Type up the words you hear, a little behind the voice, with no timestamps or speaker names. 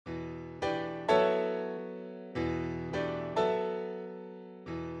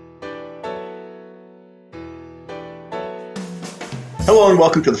Hello and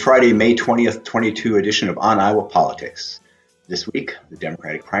welcome to the Friday, May 20th, 22 edition of On Iowa Politics. This week, the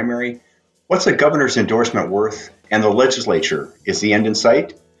Democratic primary, what's a governor's endorsement worth, and the legislature, is the end in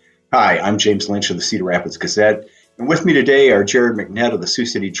sight? Hi, I'm James Lynch of the Cedar Rapids Gazette, and with me today are Jared McNett of the Sioux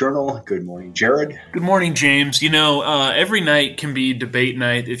City Journal. Good morning, Jared. Good morning, James. Every night can be debate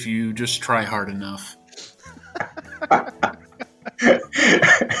night if you just try hard enough.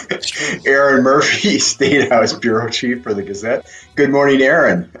 Aaron Murphy, State House Bureau Chief for the Gazette. Good morning,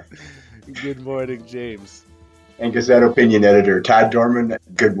 Aaron. Good morning, James. And Gazette Opinion Editor Todd Dorman.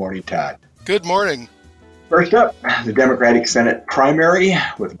 Good morning, Todd. Good morning. First up, the Democratic Senate primary.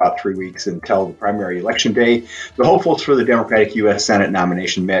 With about 3 weeks until the primary election day, the hopefuls for the Democratic U.S. Senate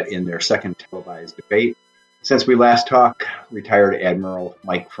nomination met in their second televised debate. Since we last talked, retired Admiral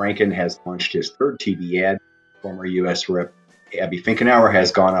Mike Franken has launched his third TV ad. Former U.S. Rep. Abby Finkenauer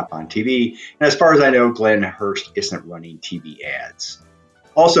has gone up on TV, and as far as I know, Glenn Hurst isn't running TV ads.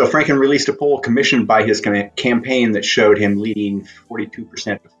 Also, Franken released a poll commissioned by his campaign that showed him leading 42%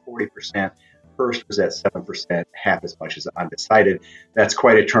 to 40%. Hurst was at 7%, half as much as undecided. That's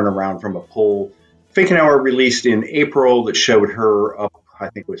quite a turnaround from a poll Finkenauer released in April that showed her up, I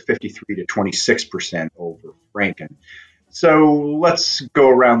think it was 53 to 26% over Franken. So let's go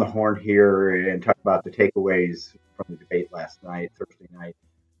around the horn here and talk about the takeaways from the debate last night, Thursday night.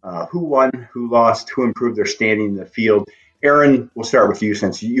 Who won, who lost, who improved their standing in the field. Aaron, we'll start with you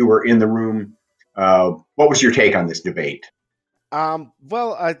since you were in the room. What was your take on this debate? A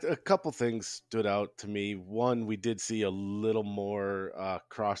couple things stood out to me. One, we did see a little more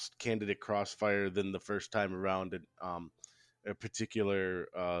candidate crossfire than the first time around. In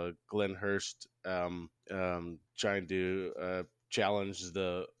particular, Glenn Hurst trying to challenge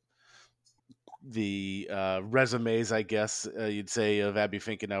the resumes, I guess you'd say, of Abby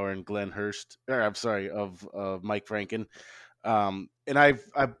Finkenauer and Glenn Hurst, of Mike Franken. And I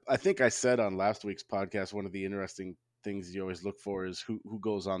think I said on last week's podcast, one of the interesting things you always look for is who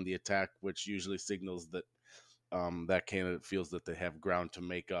goes on the attack, which usually signals that that candidate feels that they have ground to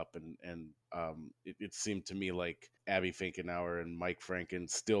make up. And it seemed to me like Abby Finkenauer and Mike Franken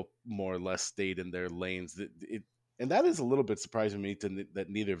still more or less stayed in their lanes. And that is a little bit surprising to me that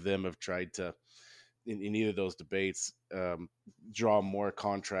neither of them have tried to, in either of those debates, draw more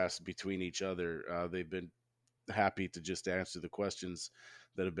contrast between each other. They've been happy to just answer the questions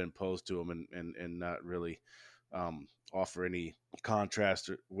that have been posed to them and not really offer any contrast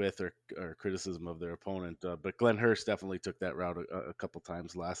with or criticism of their opponent. But Glenn Hurst definitely took that route a couple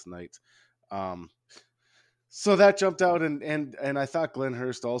times last night. So that jumped out, and I thought Glenn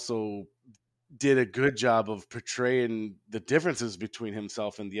Hurst also did a good job of portraying the differences between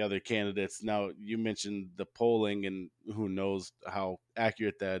himself and the other candidates. Now, you mentioned the polling, and who knows how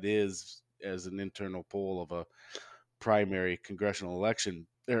accurate that is as an internal poll of a primary congressional election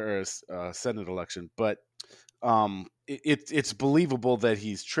or a Senate election. But it's believable that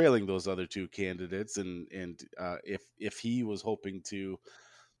he's trailing those other two candidates, and if he was hoping to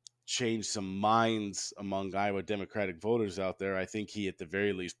change some minds among Iowa Democratic voters out there, I think he at the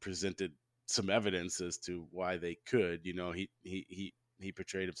very least presented some evidence as to why they could. You know, he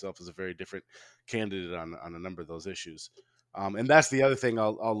portrayed himself as a very different candidate on a number of those issues. And that's the other thing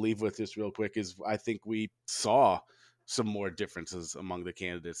I'll leave with just real quick is I think we saw some more differences among the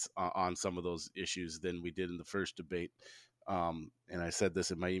candidates on some of those issues than we did in the first debate. And I said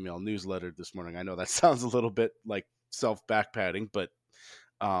this in my email newsletter this morning. I know that sounds a little bit like self-backpatting, but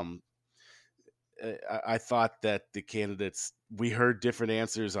I thought that the candidates, we heard different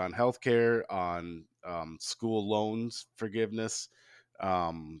answers on healthcare, on school loans forgiveness,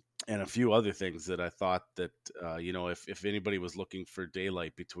 and a few other things that I thought that, if anybody was looking for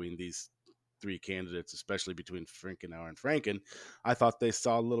daylight between these three candidates, especially between Finkenauer and Franken, I thought they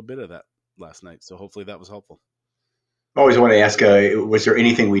saw a little bit of that last night. So hopefully that was helpful. I always want to ask, was there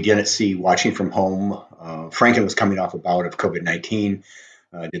anything we didn't see watching from home? Franken was coming off a bout of COVID-19.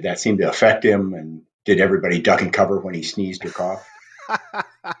 Did that seem to affect him? And did everybody duck and cover when he sneezed or coughed?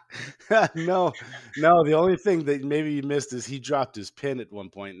 No. The only thing that maybe you missed is he dropped his pen at one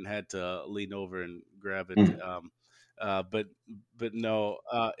point and had to lean over and grab it. But no,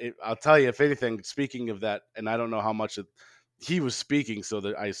 I'll tell you, if anything, speaking of that, and I don't know how much he was speaking, so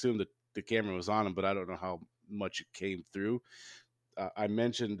that I assume that the camera was on him, but I don't know how much it came through. I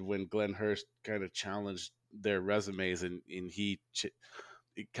mentioned when Glenn Hurst kind of challenged their resumes, and he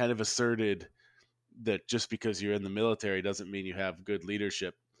kind of asserted that just because you're in the military doesn't mean you have good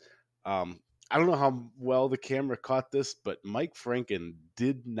leadership. I don't know how well the camera caught this, but Mike Franken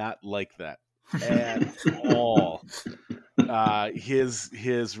did not like that at all.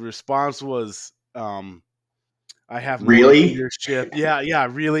 His response was, I have more Really? leadership. Yeah,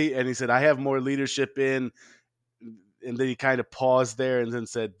 really. And he said, I have more leadership in, and then he kind of paused there and then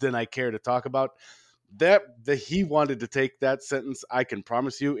said, then I care to talk about that. He wanted to take that sentence, I can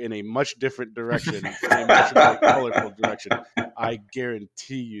promise you, in a much different direction, in a much more colorful direction. I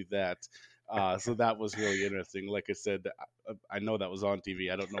guarantee you that. So that was really interesting. Like I said, I know that was on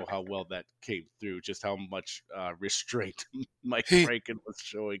TV. I don't know how well that came through, just how much restraint Mike Franken was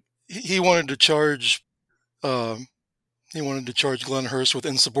showing. He wanted to charge Glenn Hurst with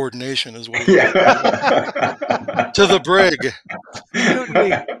insubordination, is what he wanted to the brig.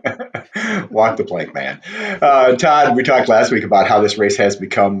 Walk the plank, man. Todd, we talked last week about how this race has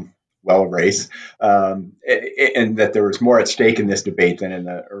become, well, a race, and that there was more at stake in this debate than in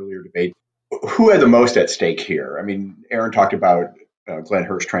the earlier debate. Who had the most at stake here? I mean, Aaron talked about Glenn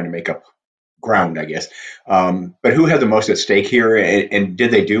Hurst trying to make up ground, I guess. But who had the most at stake here, and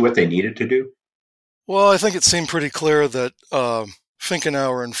did they do what they needed to do? Well, I think it seemed pretty clear that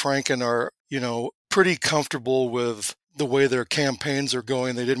Finkenauer and Franken are, pretty comfortable with the way their campaigns are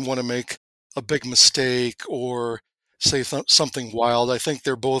going. They didn't want to make a big mistake or say something wild. I think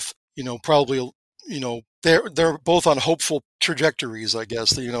they're both, probably, they're both on hopeful trajectories, I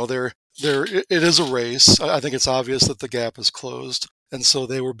guess. It is a race. I think it's obvious that the gap is closed. And so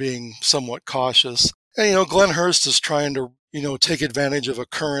they were being somewhat cautious. And, Glenn Hurst is trying to, take advantage of a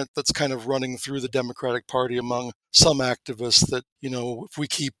current that's kind of running through the Democratic Party among some activists that,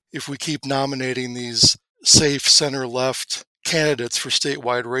 if we keep nominating these safe center-left candidates for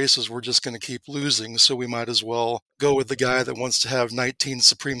statewide races, we're just going to keep losing. So we might as well go with the guy that wants to have 19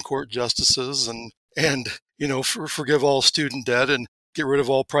 Supreme Court justices and forgive all student debt and get rid of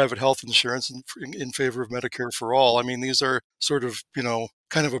all private health insurance in favor of Medicare for all. I mean, these are sort of,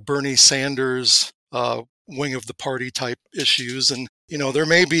 kind of a Bernie Sanders wing of the party type issues. And, there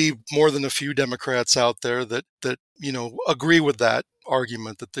may be more than a few Democrats out there that agree with that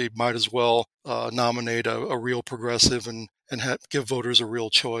argument that they might as well nominate a real progressive and give voters a real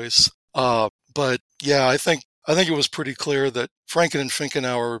choice. But yeah, I think it was pretty clear that Franken and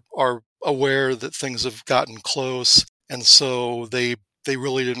Finkenauer are aware that things have gotten close. And so they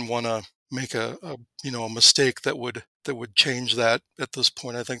really didn't want to make a mistake that would change that at this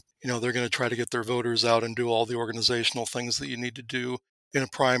point. I think, they're going to try to get their voters out and do all the organizational things that you need to do in a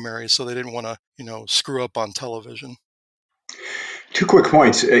primary. So they didn't want to, screw up on television. 2 quick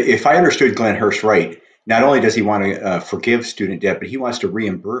points. If I understood Glenn Hurst right, not only does he want to forgive student debt, but he wants to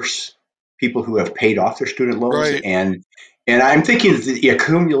reimburse people who have paid off their student loans. Right. And I'm thinking that the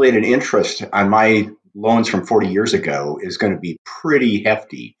accumulated interest on my loans from 40 years ago is going to be pretty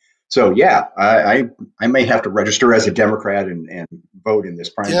hefty. So yeah, I may have to register as a Democrat and vote in this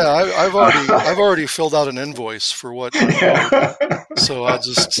primary. Yeah, I've already filled out an invoice for what I vote, so I'll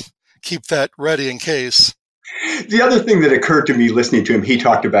just keep that ready in case. The other thing that occurred to me listening to him, he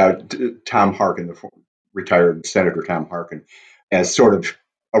talked about Tom Harkin, the retired Senator Tom Harkin, as sort of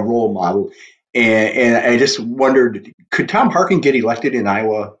a role model, and I just wondered, could Tom Harkin get elected in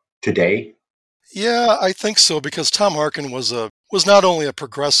Iowa today? Yeah, I think so, because Tom Harkin was not only a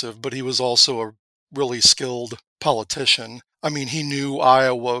progressive, but he was also a really skilled politician. I mean, he knew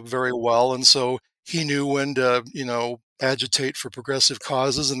Iowa very well, and so he knew when to, agitate for progressive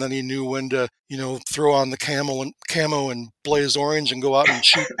causes, and then he knew when to, throw on the camo and blaze orange and go out and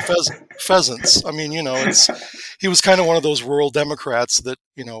shoot pheasants. I mean, he was kind of one of those rural Democrats that,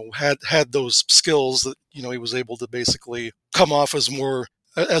 had those skills that, he was able to basically come off as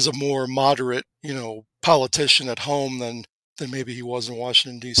a more moderate, politician at home than maybe he was in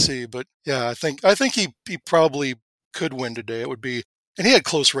Washington, D.C. But yeah, I think he probably could win today. It would be, and he had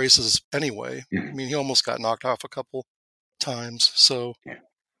close races anyway. Mm-hmm. I mean, he almost got knocked off a couple times. So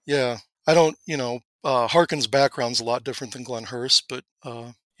yeah, I don't, Harkin's background's a lot different than Glenn Hurst, but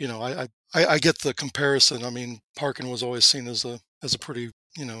I get the comparison. I mean, Harkin was always seen as a pretty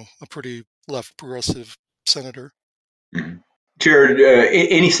left progressive senator. Mm-hmm. Jared,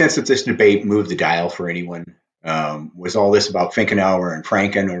 any sense that this debate moved the dial for anyone? Was all this about Finkenauer and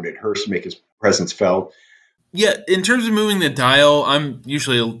Franken, or did Hurst make his presence felt? Yeah, in terms of moving the dial, I'm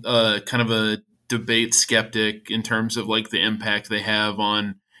usually kind of a debate skeptic in terms of like the impact they have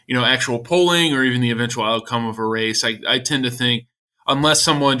on, actual polling or even the eventual outcome of a race. I tend to think unless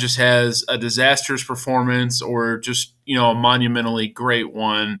someone just has a disastrous performance or just, a monumentally great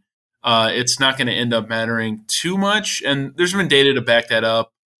one, it's not going to end up mattering too much. And there's been data to back that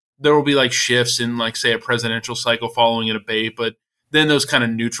up. There will be like shifts in like, say, a presidential cycle following a debate, but then those kind of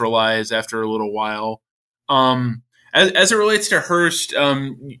neutralize after a little while. As it relates to Hearst,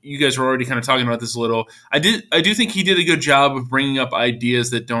 you guys were already kind of talking about this a little. I do think he did a good job of bringing up ideas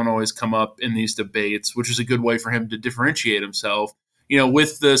that don't always come up in these debates, which is a good way for him to differentiate himself.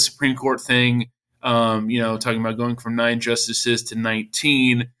 With the Supreme Court thing, talking about going from 9 justices to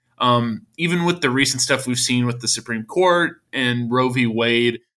 19. Even with the recent stuff we've seen with the Supreme Court and Roe v.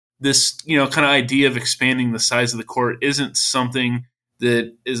 Wade, this kind of idea of expanding the size of the court isn't something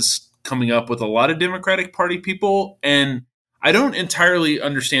that is coming up with a lot of Democratic Party people, and I don't entirely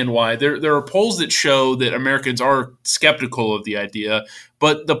understand why. There are polls that show that Americans are skeptical of the idea,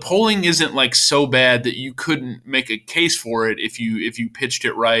 but the polling isn't like so bad that you couldn't make a case for it if you pitched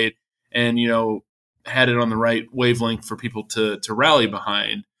it right and had it on the right wavelength for people to rally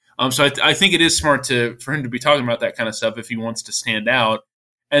behind. So I think it is smart for him to be talking about that kind of stuff if he wants to stand out.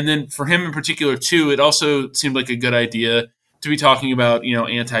 And then for him in particular too, it also seemed like a good idea to be talking about,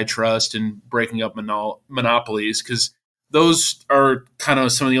 antitrust and breaking up monopolies, because those are kind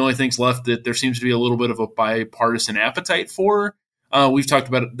of some of the only things left that there seems to be a little bit of a bipartisan appetite for. We've talked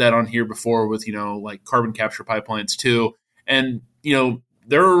about that on here before with, like carbon capture pipelines too. And,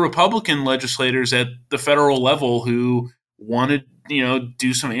 there are Republican legislators at the federal level who wanted,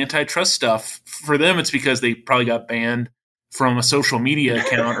 do some antitrust stuff. For them, it's because they probably got banned from a social media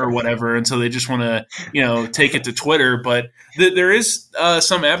account or whatever, and so they just want to take it to Twitter. But there is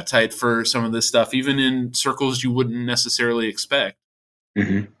some appetite for some of this stuff, even in circles you wouldn't necessarily expect.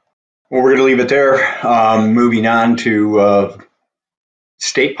 Mm-hmm. Well, we're going to leave it there. Moving on to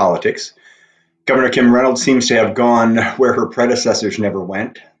state politics. Governor Kim Reynolds seems to have gone where her predecessors never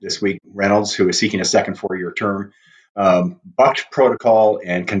went. This week, Reynolds, who is seeking a second 4-year term, bucked protocol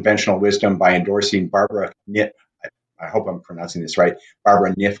and conventional wisdom by endorsing Barbara I hope I'm pronouncing this right,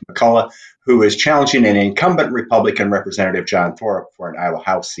 Barbara Niff McCullough, who is challenging an incumbent Republican Representative John Thorpe for an Iowa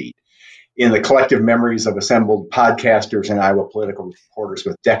House seat. In the collective memories of assembled podcasters and Iowa political reporters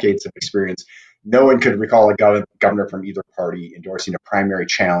with decades of experience, no one could recall a governor from either party endorsing a primary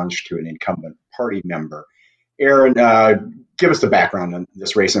challenge to an incumbent party member. Aaron, give us the background on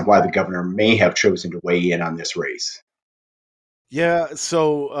this race and why the governor may have chosen to weigh in on this race. Yeah,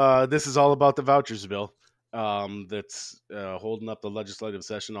 so this is all about the vouchers bill. That's holding up the legislative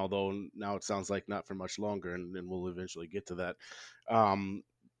session, although now it sounds like not for much longer, and we'll eventually get to that.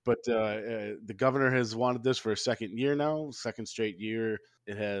 But the governor has wanted this for a second year now, second straight year.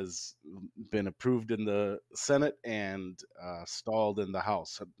 It has been approved in the Senate and stalled in the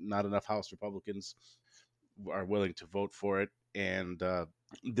House. Not enough House Republicans are willing to vote for it. And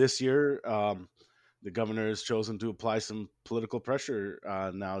this year, the governor has chosen to apply some political pressure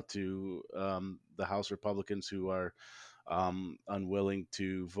now to the House Republicans who are unwilling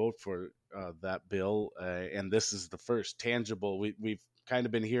to vote for that bill. And this is the first tangible. We've kind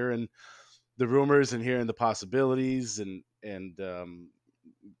of been hearing the rumors and hearing the possibilities and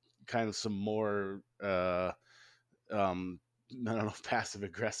kind of some more, I don't know if passive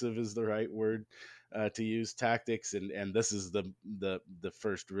aggressive is the right word to use, tactics, and this is the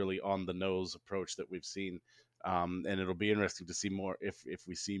first really on the nose approach that we've seen, and it'll be interesting to see more if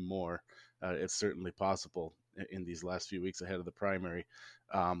we see more. It's certainly possible in these last few weeks ahead of the primary,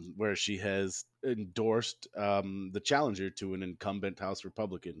 where she has endorsed the challenger to an incumbent House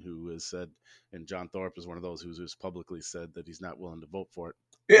Republican who has said, and John Thorpe is one of those who's publicly said that he's not willing to vote for it.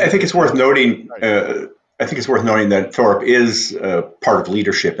 Yeah, I think it's worth noting. That Thorpe is part of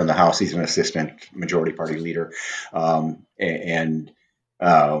leadership in the House. He's an assistant majority party leader. Has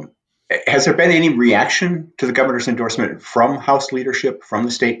there been any reaction to the governor's endorsement from House leadership, from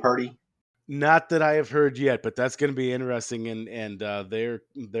the state party? Not that I have heard yet, but that's going to be interesting. And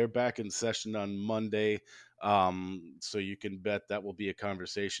they're back in session on Monday. So you can bet that will be a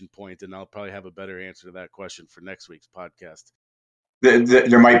conversation point, and I'll probably have a better answer to that question for next week's podcast.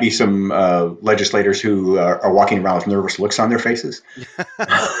 There might be some legislators who are walking around with nervous looks on their faces.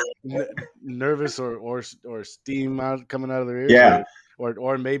 Nervous or steam coming out of their ears. Yeah.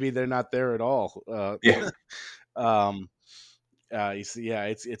 Or maybe they're not there at all. You see, yeah,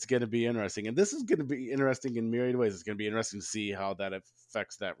 it's going to be interesting, and this is going to be interesting in myriad ways. It's going to be interesting to see how that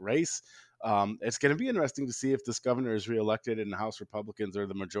affects that race. It's going to be interesting to see if this governor is reelected and House Republicans are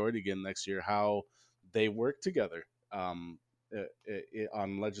the majority again next year, how they work together on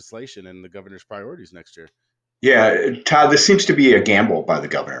legislation and the governor's priorities next year. Yeah, Todd, this seems to be a gamble by the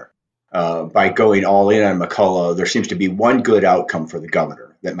governor. By going all in on McCullough, there seems to be one good outcome for the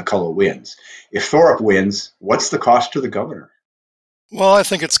governor, that McCullough wins. If Thorpe wins, what's the cost to the governor? Well, I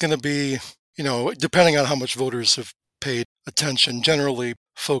think it's going to be, depending on how much voters have paid attention. Generally,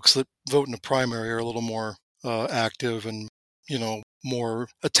 folks that vote in a primary are a little more active and, more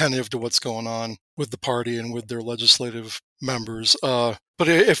attentive to what's going on the party and with their legislative members. But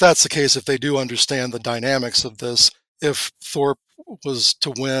if that's the case, if they do understand the dynamics of this, if Thorpe was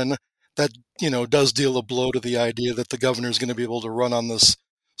to win, that does deal a blow to the idea that the governor is going to be able to run on this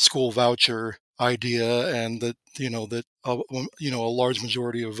school voucher idea, and that a large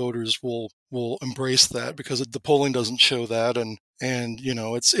majority of voters will embrace that, because the polling doesn't show that, and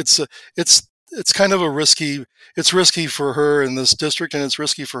it's kind of it's risky for her in this district, and it's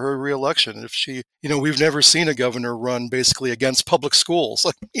risky for her reelection. If she, we've never seen a governor run basically against public schools.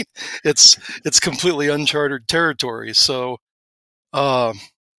 I mean, it's completely uncharted territory. So,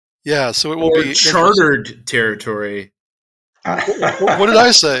 yeah, so it will be chartered territory. What did I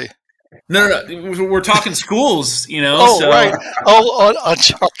say? No, we're talking schools, Oh, so. Right.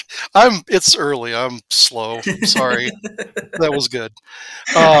 It's early. I'm slow. Sorry. That was good.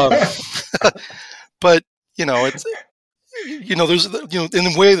 But it's there's in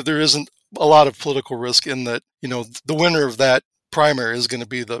a way that there isn't a lot of political risk in that. The winner of that primary is going to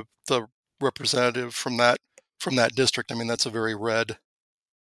be the representative from that district. I mean, that's a very red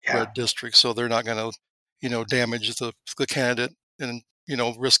district, so they're not going to damage the candidate and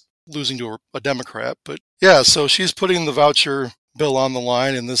risk losing to a Democrat. But yeah, so she's putting the voucher bill on the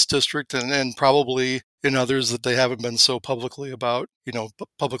line in this district, and probably in others that they haven't been so publicly about,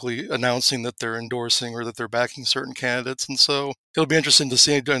 publicly announcing that they're endorsing or that they're backing certain candidates. And so it'll be interesting to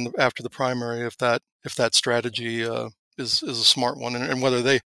see after the primary if that strategy is a smart one, and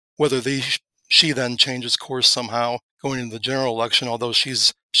whether she then changes course somehow going into the general election. Although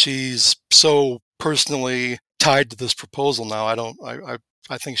she's so personally tied to this proposal now,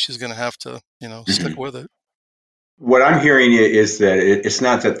 I think she's going to have to stick with it. What I'm hearing is that it's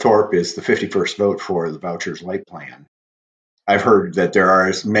not that Thorpe is the 51st vote for the Vouchers Light Plan. I've heard that there are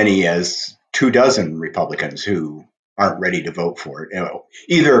as many as 24 Republicans who aren't ready to vote for it.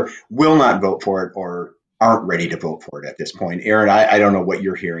 Either will not vote for it or aren't ready to vote for it at this point. Aaron, I don't know what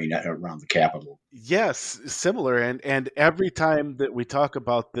you're hearing around the Capitol. Yes, similar. And every time that we talk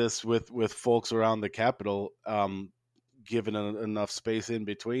about this with folks around the Capitol, given enough space in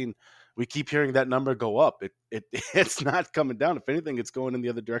between, we keep hearing that number go up. It's not coming down. If anything, it's going in the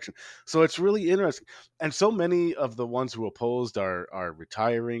other direction. So it's really interesting. And so many of the ones who opposed are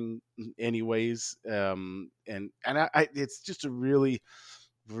retiring anyways. It's just a really,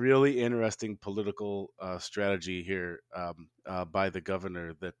 really interesting political strategy here by the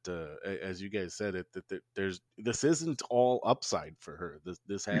governor. That, as you guys said, this isn't all upside for her.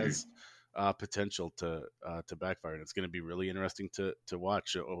 This has potential to backfire, and it's going to be really interesting to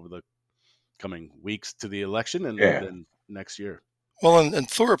watch over the coming weeks to the election and then next year. Well, and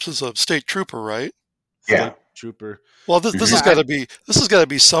Thorpe's is a state trooper, right? State trooper. Well, this has got to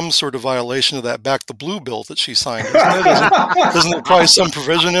be some sort of violation of that Back the Blue bill that she signed, isn't it? Isn't there probably some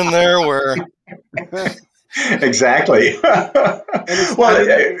provision in there where? Exactly. It's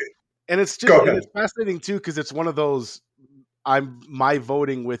fascinating too, because it's one of those. My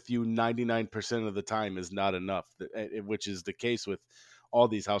voting with you 99% of the time is not enough, which is the case with all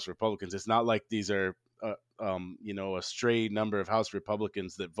these House Republicans. It's not like these are a stray number of House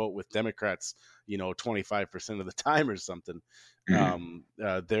Republicans that vote with Democrats 25% of the time or something.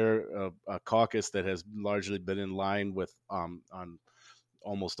 They're a caucus that has largely been in line with on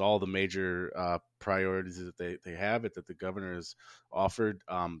almost all the major priorities that they have that the governor has offered.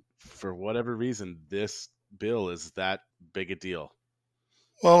 For whatever reason, this bill is that big a deal.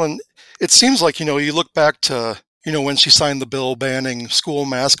 Well, and it seems like, you look back to, when she signed the bill banning school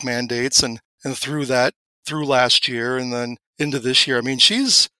mask mandates and through last year and then into this year. I mean,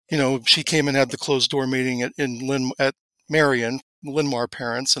 she came and had the closed door meeting at Marion, Linmar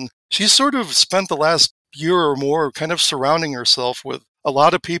parents, and she's sort of spent the last year or more kind of surrounding herself with a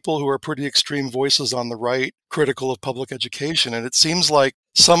lot of people who are pretty extreme voices on the right, critical of public education. And it seems like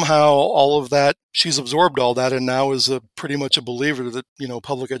somehow all of that, she's absorbed all that and now is pretty much a believer that,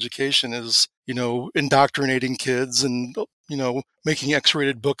 public education is, indoctrinating kids and, making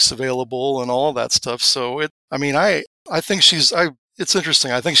X-rated books available and all of that stuff. So I think it's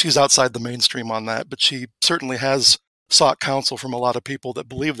interesting. I think she's outside the mainstream on that, but she certainly has sought counsel from a lot of people that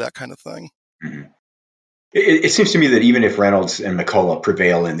believe that kind of thing. Mm-hmm. It seems to me that even if Reynolds and McCullough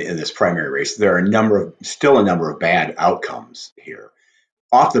prevail in this primary race, there are still a number of bad outcomes here.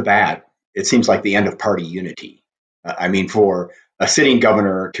 Off the bat, it seems like the end of party unity. For a sitting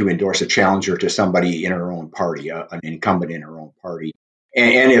governor to endorse a challenger to somebody in her own party, an incumbent in her own party,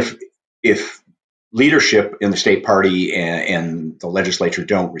 and if leadership in the state party and the legislature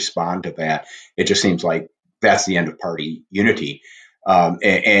don't respond to that, it just seems like that's the end of party unity.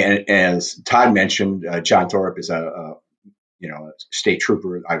 And as Todd mentioned, John Thorpe is a state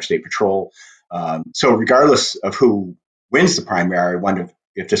trooper, Iowa State Patrol. So regardless of who wins the primary, I wonder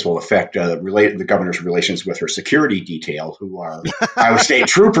if this will affect the governor's relations with her security detail, who are Iowa State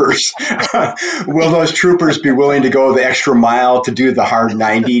troopers. Will those troopers be willing to go the extra mile to do the hard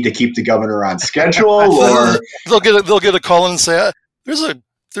 90 to keep the governor on schedule, or they'll get a call and say, there's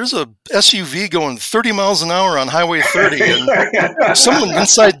a SUV going 30 miles an hour on Highway 30, and someone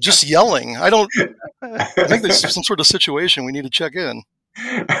inside just yelling. I think there's some sort of situation we need to check in.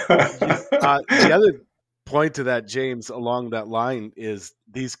 The other point to that, James, along that line is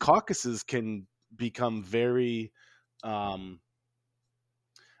these caucuses can become very, I don't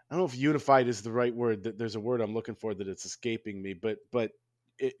know if unified is the right word. There's a word I'm looking for that it's escaping me, but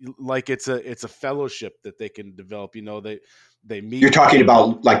it's a fellowship that they can develop. They meet. You're talking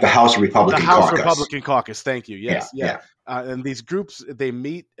about like the House Republican Caucus. The House Republican Caucus. Thank you. Yes. Yeah. And these groups, they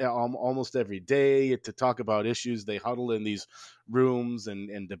meet almost every day to talk about issues. They huddle in these rooms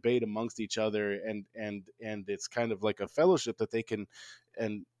and debate amongst each other. And it's kind of like a fellowship that they can,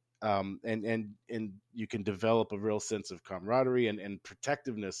 and you can develop a real sense of camaraderie and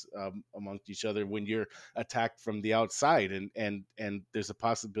protectiveness amongst each other when you're attacked from the outside. And there's a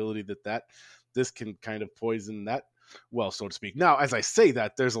possibility that this can kind of poison that well, so to speak. Now, as I say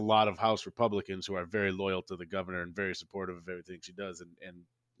that, there's a lot of House Republicans who are very loyal to the governor and very supportive of everything she does,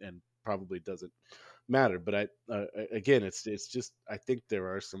 and probably doesn't matter. But again, it's just, I think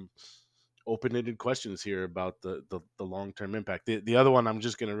there are some open-ended questions here about the long-term impact. The other one I'm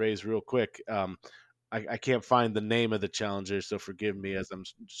just going to raise real quick. I can't find the name of the challenger, so forgive me as I'm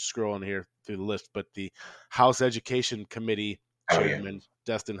scrolling here through the list. But the House Education Committee Chairman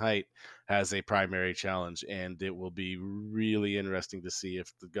Destin Height has a primary challenge, and it will be really interesting to see if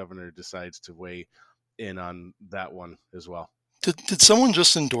the governor decides to weigh in on that one as well. Did someone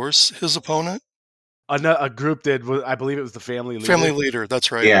just endorse his opponent? A group did. I believe it was the Family Leader. Family Leader,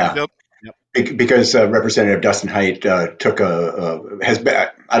 that's right. Yeah. Yep. Because Representative Destin Height took has been,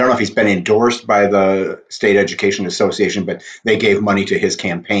 I don't know if he's been endorsed by the State Education Association, but they gave money to his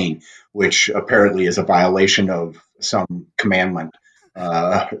campaign, which apparently is a violation of some commandment,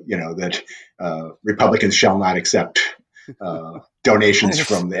 that Republicans shall not accept donations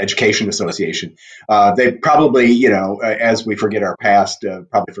from the Education Association. They probably, as we forget our past,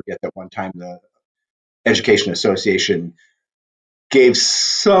 probably forget that one time the Education Association gave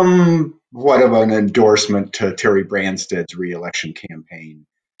somewhat of an endorsement to Terry Branstad's reelection campaign.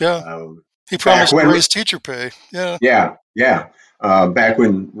 Yeah, he promised to raise teacher pay. Yeah. Back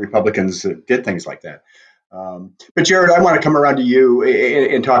when Republicans did things like that. But Jared, I want to come around to you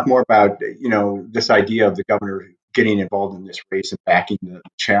and talk more about, this idea of the governor getting involved in this race and backing the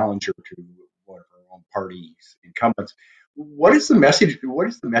challenger to one of her own party's incumbents. What is the message? What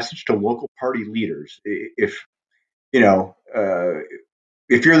is the message to local party leaders if you're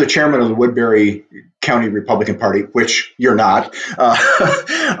the chairman of the Woodbury County Republican Party, which you're not,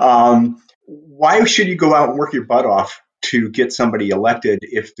 why should you go out and work your butt off to get somebody elected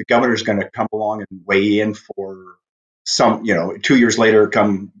if the governor's going to come along and weigh in for 2 years later,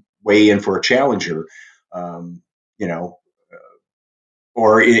 come weigh in for a challenger,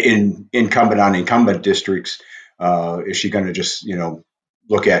 or in incumbent on incumbent districts? Is she going to just,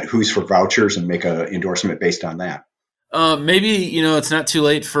 look at who's for vouchers and make an endorsement based on that? Maybe it's not too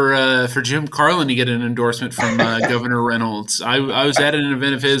late for Jim Carlin to get an endorsement from Governor Reynolds. I was at an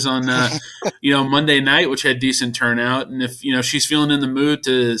event of his on Monday night, which had decent turnout, and if she's feeling in the mood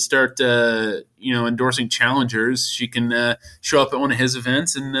to start endorsing challengers, she can show up at one of his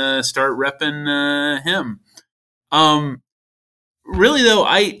events and start repping him. Really though,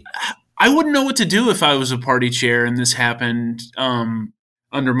 I wouldn't know what to do if I was a party chair and this happened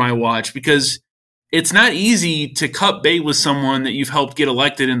under my watch, because it's not easy to cut bait with someone that you've helped get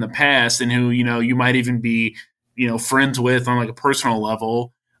elected in the past and who, you might even be, friends with on like a personal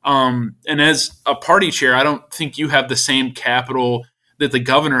level. And as a party chair, I don't think you have the same capital that the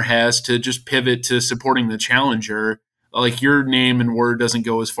governor has to just pivot to supporting the challenger. Like, your name and word doesn't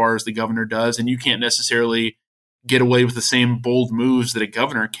go as far as the governor does, and you can't necessarily get away with the same bold moves that a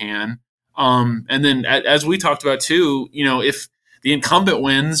governor can. And then as we talked about too, if the incumbent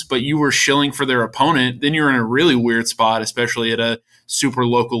wins, but you were shilling for their opponent, then you're in a really weird spot, especially at a super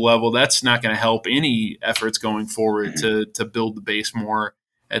local level. That's not going to help any efforts going forward to build the base more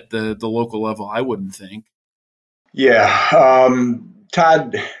at the local level, I wouldn't think. Yeah.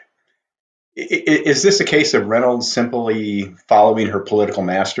 Todd, is this a case of Reynolds simply following her political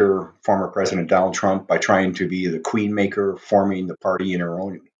master, former President Donald Trump, by trying to be the queen maker, forming the party in her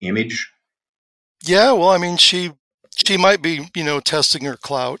own image? Yeah, well, I mean, she might be, testing her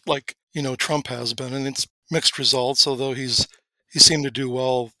clout like, Trump has been, and it's mixed results, although he seemed to do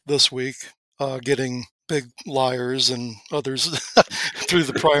well this week. getting big liars and others through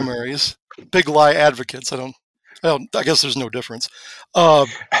the primaries. Big lie advocates. I guess there's no difference.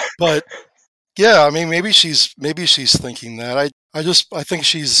 But yeah, I mean, maybe she's thinking that. I think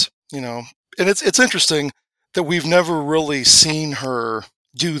she's, and it's interesting that we've never really seen her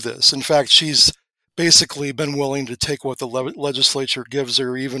do this. In fact, she's basically been willing to take what the legislature gives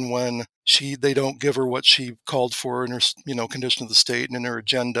her, even when they don't give her what she called for in her, condition of the state and in her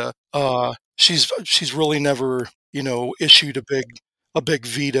agenda. She's really never, issued a big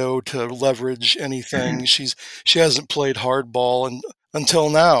veto to leverage anything. She hasn't played hardball until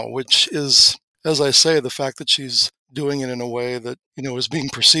now, which is, as I say, the fact that she's doing it in a way that, is being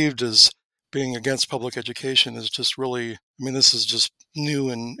perceived as being against public education is just really, this is just new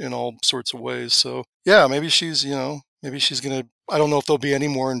in all sorts of ways. So yeah, maybe she's going to, I don't know if there'll be any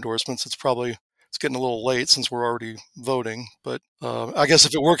more endorsements. It's getting a little late since we're already voting, but I guess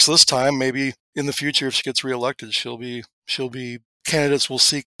if it works this time, maybe in the future, if she gets reelected, candidates will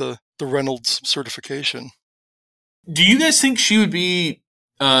seek the Reynolds certification. Do you guys think she would be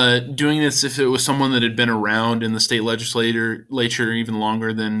doing this if it was someone that had been around in the state legislature even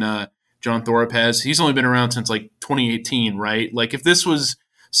longer than John Thorpe has? He's only been around since like 2018, right? Like if this was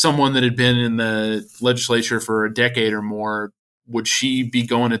someone that had been in the legislature for a decade or more, would she be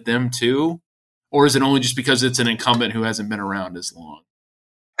going at them too? Or is it only just because it's an incumbent who hasn't been around as long?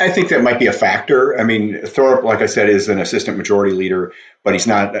 I think that might be a factor. I mean, Thorpe, like I said, is an assistant majority leader, but he's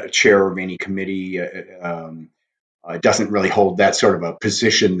not a chair of any committee. Doesn't really hold that sort of a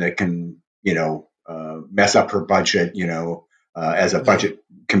position that can, mess up her budget, as a budget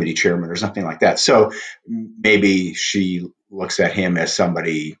committee chairman or something like that. So maybe she looks at him as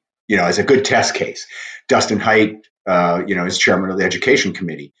somebody, as a good test case. Dustin Hite, is chairman of the education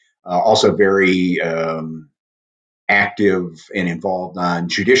committee, also very active and involved on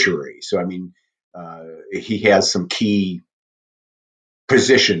judiciary. So, I mean, he has some key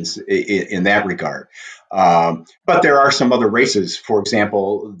positions in that regard. But there are some other races. For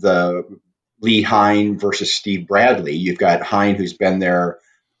example, the Lee Hein versus Steve Bradley. You've got Hein, who's been there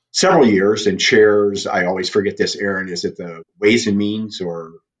several years and chairs, I always forget this, Aaron, is it the Ways and Means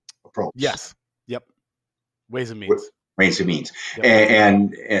or Approach? Yes. Yep. Ways and Means. Ways and Means. Yep.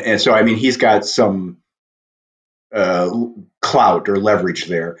 And so, I mean, he's got some clout or leverage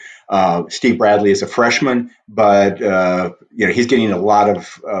there. Steve Bradley is a freshman, but he's getting a lot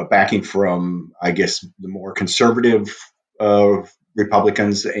of backing from, I guess, the more conservative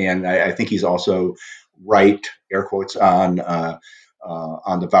Republicans, and I think he's also right, air quotes, on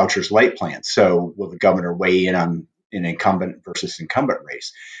the vouchers light plan. So will the governor weigh in on an incumbent versus incumbent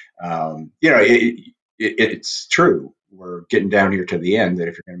race? It's true. We're getting down here to the end that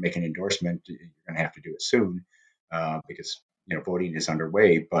if you're going to make an endorsement, you're going to have to do it soon. Because voting is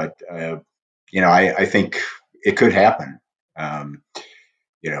underway, but I think it could happen. And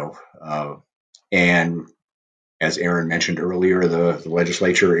as Aaron mentioned earlier, the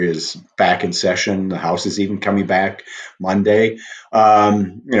legislature is back in session. The House is even coming back Monday.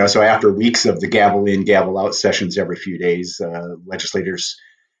 So after weeks of the gavel in, gavel out sessions every few days, legislators,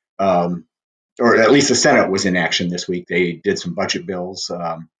 or at least the Senate was in action this week. They did some budget bills.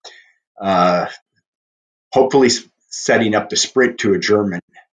 Hopefully setting up the sprint to adjournment,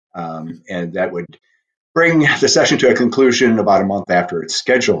 and that would bring the session to a conclusion about a month after its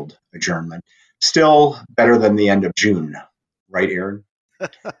scheduled adjournment. Still better than the end of June, right, Aaron?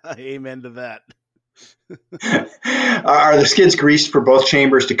 Amen to that. Are the skids greased for both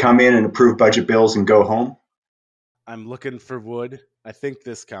chambers to come in and approve budget bills and go home? I'm looking for wood. I think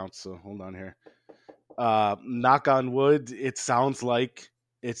this counts, so hold on here. Knock on wood, it sounds like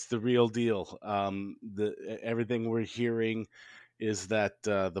it's the real deal. Everything we're hearing is that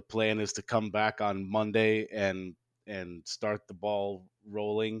the plan is to come back on Monday and start the ball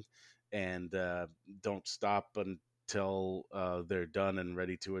rolling, and don't stop until they're done and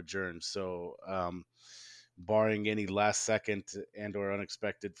ready to adjourn. So, barring any last second and or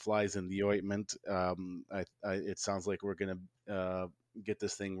unexpected flies in the ointment, it sounds like we're gonna get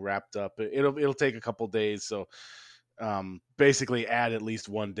this thing wrapped up. It'll take a couple days, so. Basically add at least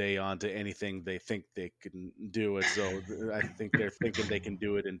one day on to anything they think they can do it. So I think they're thinking they can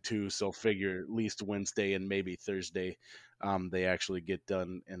do it in two. So figure at least Wednesday and maybe Thursday they actually get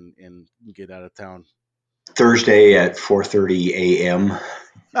done and get out of town. Thursday at 4:30 a.m.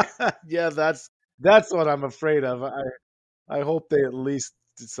 Yeah, that's what I'm afraid of. I hope they at least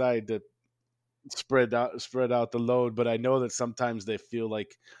decide to spread out the load, but I know that sometimes they feel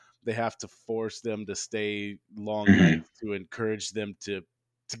like they have to force them to stay long nights to encourage them to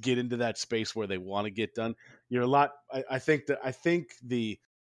get into that space where they want to get done. I think the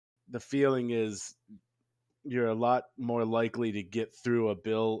the feeling is you're a lot more likely to get through a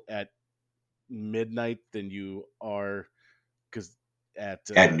bill at midnight than you are because at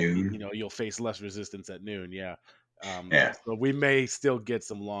noon. you'll face less resistance at noon. Yeah. Yeah. So we may still get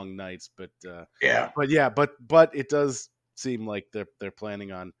some long nights, but Yeah. but it does seem like they're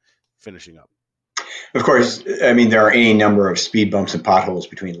planning on finishing up. Of course, I mean, there are any number of speed bumps and potholes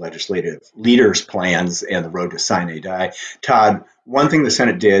between legislative leaders' plans and the road to sine die. Todd, one thing the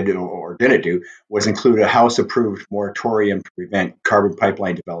Senate did or didn't do was include a House-approved moratorium to prevent carbon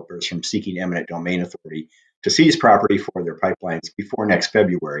pipeline developers from seeking eminent domain authority to seize property for their pipelines before next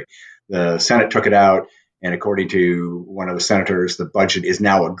February. The Senate took it out, and according to one of the senators, the budget is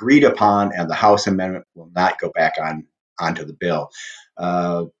now agreed upon, and the House amendment will not go back onto the bill.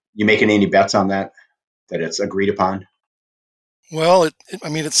 You making any bets on that it's agreed upon? Well,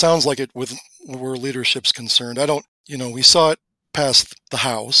 it sounds like it with where leadership's concerned. I don't, we saw it pass the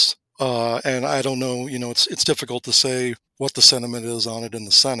House, and I don't know, it's difficult to say what the sentiment is on it in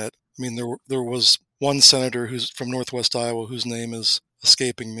the Senate. I mean, there was one senator who's from Northwest Iowa, whose name is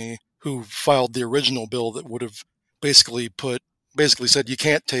escaping me, who filed the original bill that would have basically said you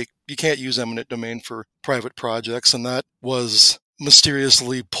can't use eminent domain for private projects, and that was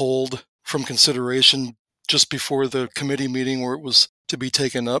mysteriously pulled from consideration just before the committee meeting where it was to be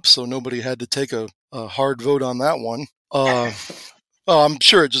taken up, so nobody had to take a hard vote on that one. I'm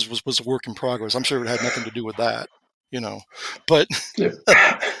sure it just was a work in progress. I'm sure it had nothing to do with that, But,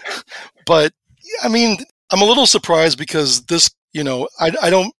 but I mean, I'm a little surprised because this, I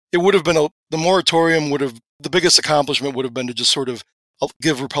don't. It would have been the moratorium the biggest accomplishment would have been to just sort of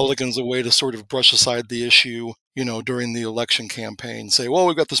give Republicans a way to sort of brush aside the issue, during the election campaign. Say, well,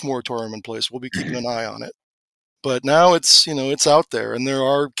 we've got this moratorium in place. We'll be keeping an eye on it. But now it's out there, and there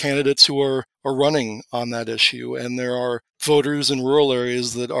are candidates who are running on that issue, and there are voters in rural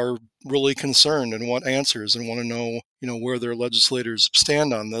areas that are really concerned and want answers and want to know, where their legislators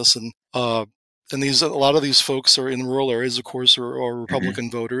stand on this. And a lot of these folks are in rural areas, of course, are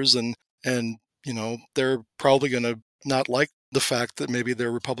Republican voters, and they're probably going to not like the fact that maybe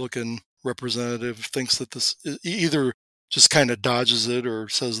their Republican representative thinks that this either just kind of dodges it or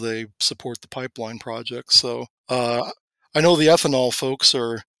says they support the pipeline project. So I know the ethanol folks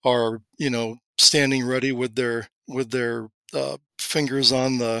are standing ready with their fingers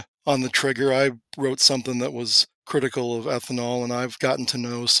on the trigger. I wrote something that was critical of ethanol, and I've gotten to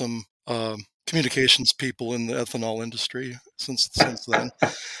know some communications people in the ethanol industry since then.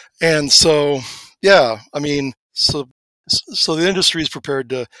 And so, yeah, I mean, so the industry is prepared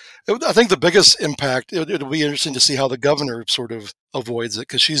to. I think the biggest impact. It'll be interesting to see how the governor sort of avoids it,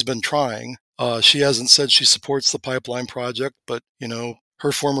 because she's been trying. She hasn't said she supports the pipeline project, but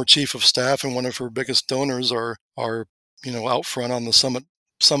her former chief of staff and one of her biggest donors are out front on the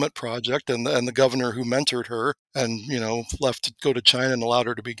Summit project, and the governor who mentored her and left to go to China and allowed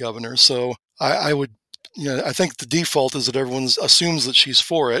her to be governor. So I would. I think the default is that everyone assumes that she's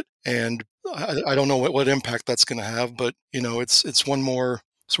for it, and I don't know what impact that's going to have, but it's one more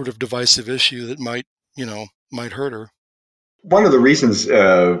sort of divisive issue that might hurt her. One of the reasons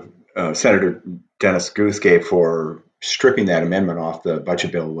Senator Dennis Guth gave for stripping that amendment off the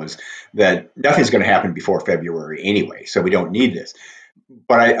budget bill was that nothing's going to happen before February anyway, so we don't need this.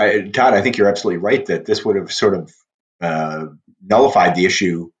 But Todd, I think you're absolutely right that this would have sort of nullified the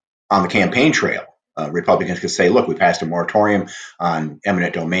issue on the campaign trail. Republicans could say, look, we passed a moratorium on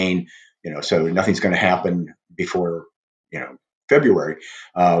eminent domain, so nothing's going to happen before, February.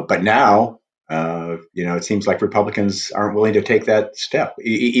 But now, it seems like Republicans aren't willing to take that step,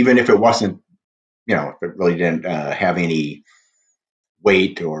 even if it wasn't, if it really didn't have any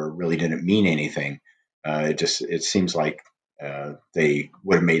weight or really didn't mean anything. It seems like they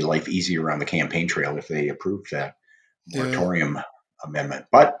would have made life easier on the campaign trail if they approved that moratorium amendment.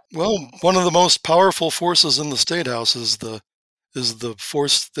 But one of the most powerful forces in the state house is the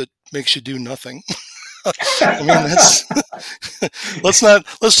force that makes you do nothing. I mean,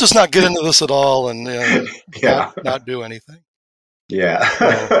 let's just not get into this at all and not do anything.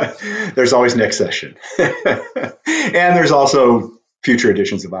 Yeah. There's always next session. And there's also future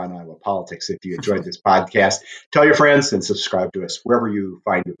editions of On Iowa Politics. If you enjoyed this podcast, tell your friends and subscribe to us wherever you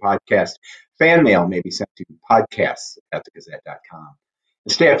find your podcast. Fan mail may be sent to podcasts@thegazette.com.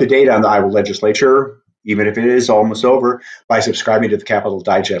 And stay up to date on the Iowa legislature, even if it is almost over, by subscribing to the Capitol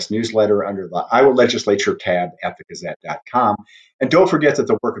Digest newsletter under the Iowa Legislature tab at thegazette.com. And don't forget that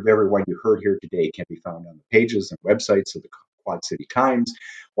the work of everyone you heard here today can be found on the pages and websites of the Quad City Times,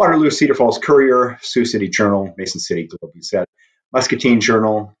 Waterloo Cedar Falls Courier, Sioux City Journal, Mason City Globe Gazette, Muscatine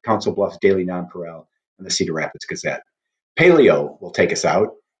Journal, Council Bluffs Daily Nonpareil, and the Cedar Rapids Gazette. Paleo will take us out.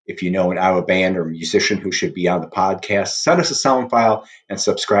 If you know an Iowa band or musician who should be on the podcast, send us a sound file and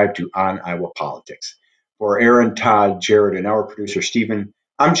subscribe to On Iowa Politics. For Aaron, Todd, Jared, and our producer, Stephen,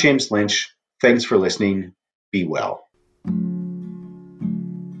 I'm James Lynch. Thanks for listening. Be well.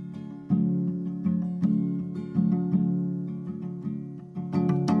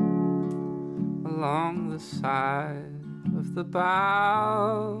 Along the side of the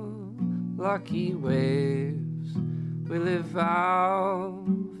bow, lucky waves, we live out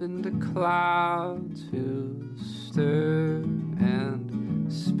into clouds who stir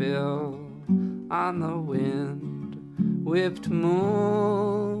and spill on the wind, whipped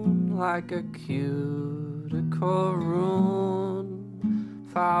moon like a cuticle rune,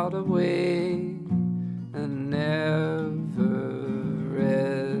 filed away and never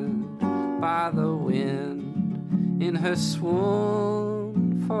read by the wind in her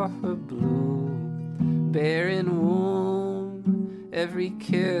swoon for her blue barren womb. Every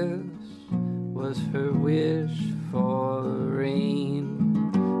kiss was her wish for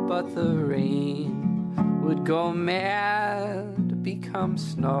rain, but the rain would go mad, become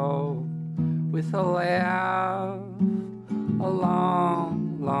snow with a laugh. A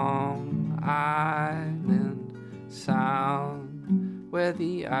long, long island sound where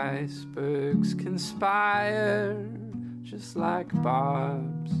the icebergs conspire, just like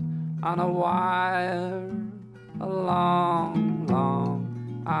barbs on a wire. A long,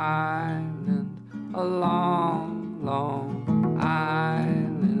 long island, a long, long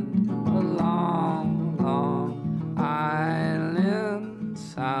island, a long, long island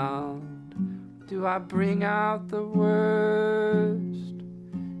sound. Do I bring out the worst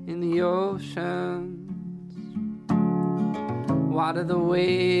in the oceans? Why do the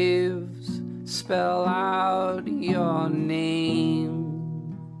waves spell out your name?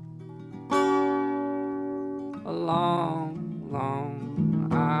 A long, long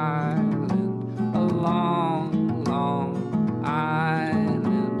island, a long, long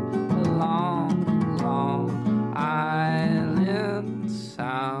island, a long, long island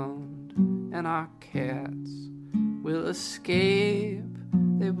sound. And our cats will escape,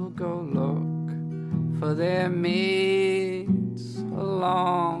 they will go look for their mates. A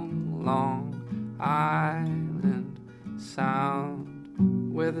long, long island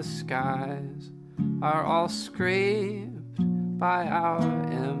sound where the skies are all scraped by our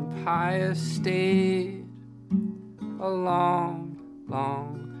Empire State. A long,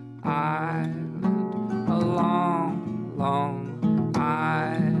 long island, a long, long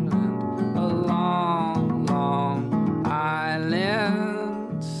island, a long, long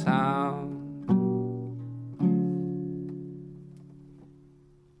island sound.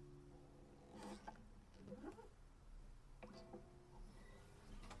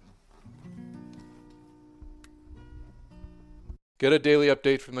 Get a daily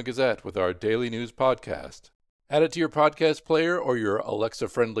update from the Gazette with our daily news podcast. Add it to your podcast player or your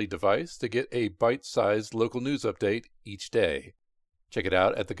Alexa-friendly device to get a bite-sized local news update each day. Check it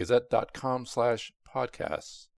out at thegazette.com/podcasts.